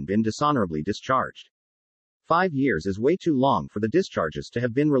and then been dishonorably discharged. 5 years is way too long for the discharges to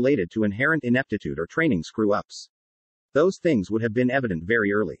have been related to inherent ineptitude or training screw-ups. Those things would have been evident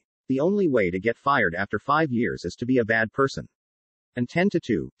very early. The only way to get fired after 5 years is to be a bad person. And 10 to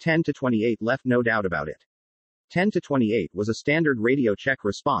 2, 10 to 28 left no doubt about it. 10 to 28 was a standard radio check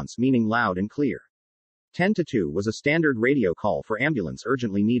response meaning loud and clear. 10 to 2 was a standard radio call for ambulance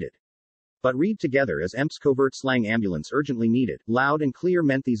urgently needed. But read together as EMP's covert slang ambulance urgently needed, loud and clear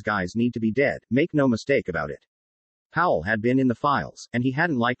meant these guys need to be dead, make no mistake about it. Powell had been in the files, and he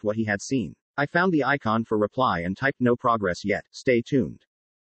hadn't liked what he had seen. I found the icon for reply and typed no progress yet, stay tuned.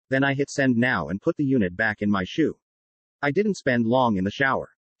 Then I hit send now and put the unit back in my shoe. I didn't spend long in the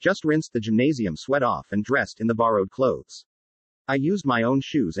shower. Just rinsed the gymnasium sweat off and dressed in the borrowed clothes. I used my own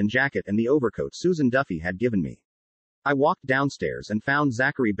shoes and jacket and the overcoat Susan Duffy had given me. I walked downstairs and found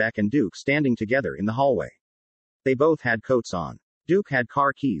Zachary Beck and Duke standing together in the hallway. They both had coats on. Duke had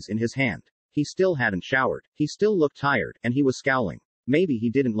car keys in his hand. He still hadn't showered. He still looked tired, and he was scowling. Maybe he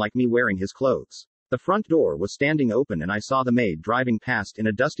didn't like me wearing his clothes. The front door was standing open and I saw the maid driving past in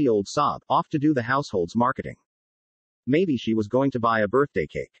a dusty old Saab, off to do the household's marketing. Maybe she was going to buy a birthday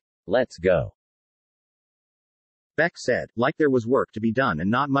cake. Let's go. Beck said, like there was work to be done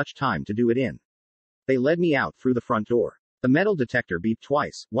and not much time to do it in. They led me out through the front door. The metal detector beeped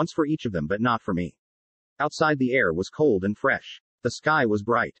twice, once for each of them but not for me. Outside the air was cold and fresh. The sky was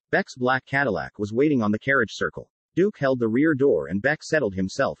bright. Beck's black Cadillac was waiting on the carriage circle. Duke held the rear door and Beck settled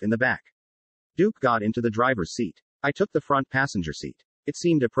himself in the back. Duke got into the driver's seat. I took the front passenger seat. It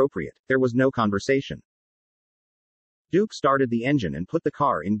seemed appropriate. There was no conversation. Duke started the engine and put the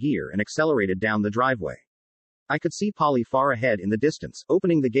car in gear and accelerated down the driveway. I could see Polly far ahead in the distance,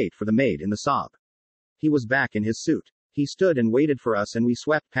 opening the gate for the maid in the Saab. He was back in his suit. He stood and waited for us and we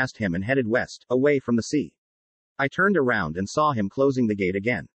swept past him and headed west, away from the sea. I turned around and saw him closing the gate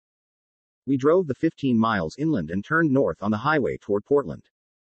again. We drove the 15 miles inland and turned north on the highway toward Portland.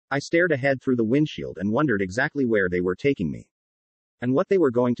 I stared ahead through the windshield and wondered exactly where they were taking me. And what they were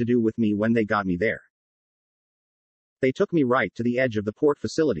going to do with me when they got me there. They took me right to the edge of the port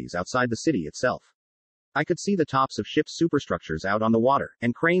facilities outside the city itself. I could see the tops of ships' superstructures out on the water,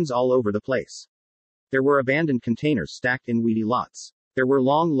 and cranes all over the place. There were abandoned containers stacked in weedy lots. There were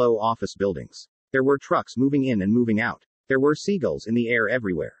long, low office buildings. There were trucks moving in and moving out. There were seagulls in the air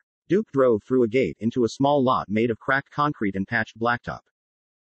everywhere. Duke drove through a gate into a small lot made of cracked concrete and patched blacktop.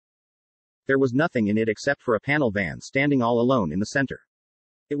 There was nothing in it except for a panel van standing all alone in the center.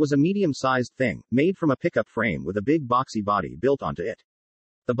 It was a medium-sized thing, made from a pickup frame with a big boxy body built onto it.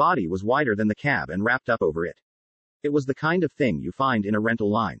 The body was wider than the cab and wrapped up over it. It was the kind of thing you find in a rental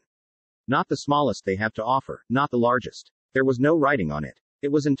line. Not the smallest they have to offer, not the largest. There was no writing on it.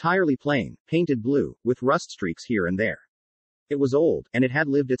 It was entirely plain, painted blue, with rust streaks here and there. It was old, and it had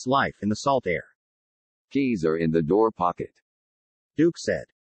lived its life in the salt air. Keys are in the door pocket. Duke said.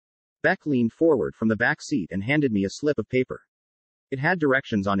 Beck leaned forward from the back seat and handed me a slip of paper. It had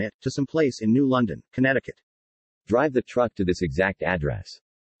directions on it, to some place in New London, Connecticut. Drive the truck to this exact address.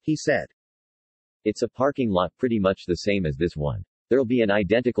 He said. It's a parking lot pretty much the same as this one. There'll be an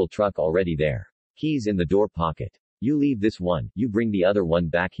identical truck already there. Keys in the door pocket. You leave this one, you bring the other one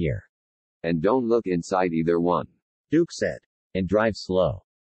back here. And don't look inside either one. Duke said. And drive slow.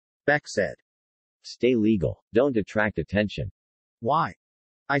 Beck said. Stay legal. Don't attract attention. Why?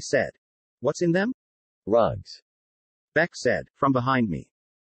 I said. What's in them? Rugs. Beck said, from behind me.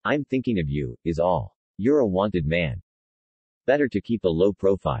 I'm thinking of you, is all. You're a wanted man. Better to keep a low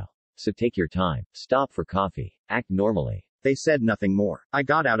profile. So take your time. Stop for coffee. Act normally. They said nothing more. I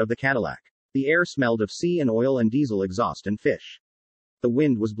got out of the Cadillac. The air smelled of sea and oil and diesel exhaust and fish. The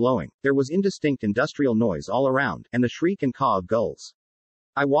wind was blowing. There was indistinct industrial noise all around, and the shriek and caw of gulls.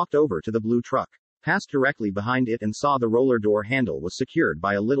 I walked over to the blue truck, passed directly behind it and saw the roller door handle was secured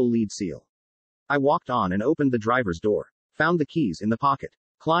by a little lead seal. I walked on and opened the driver's door, found the keys in the pocket,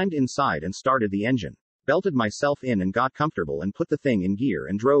 climbed inside and started the engine, belted myself in and got comfortable and put the thing in gear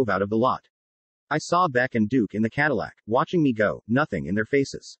and drove out of the lot. I saw Beck and Duke in the Cadillac, watching me go, nothing in their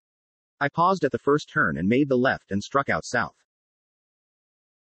faces. I paused at the first turn and made the left and struck out south.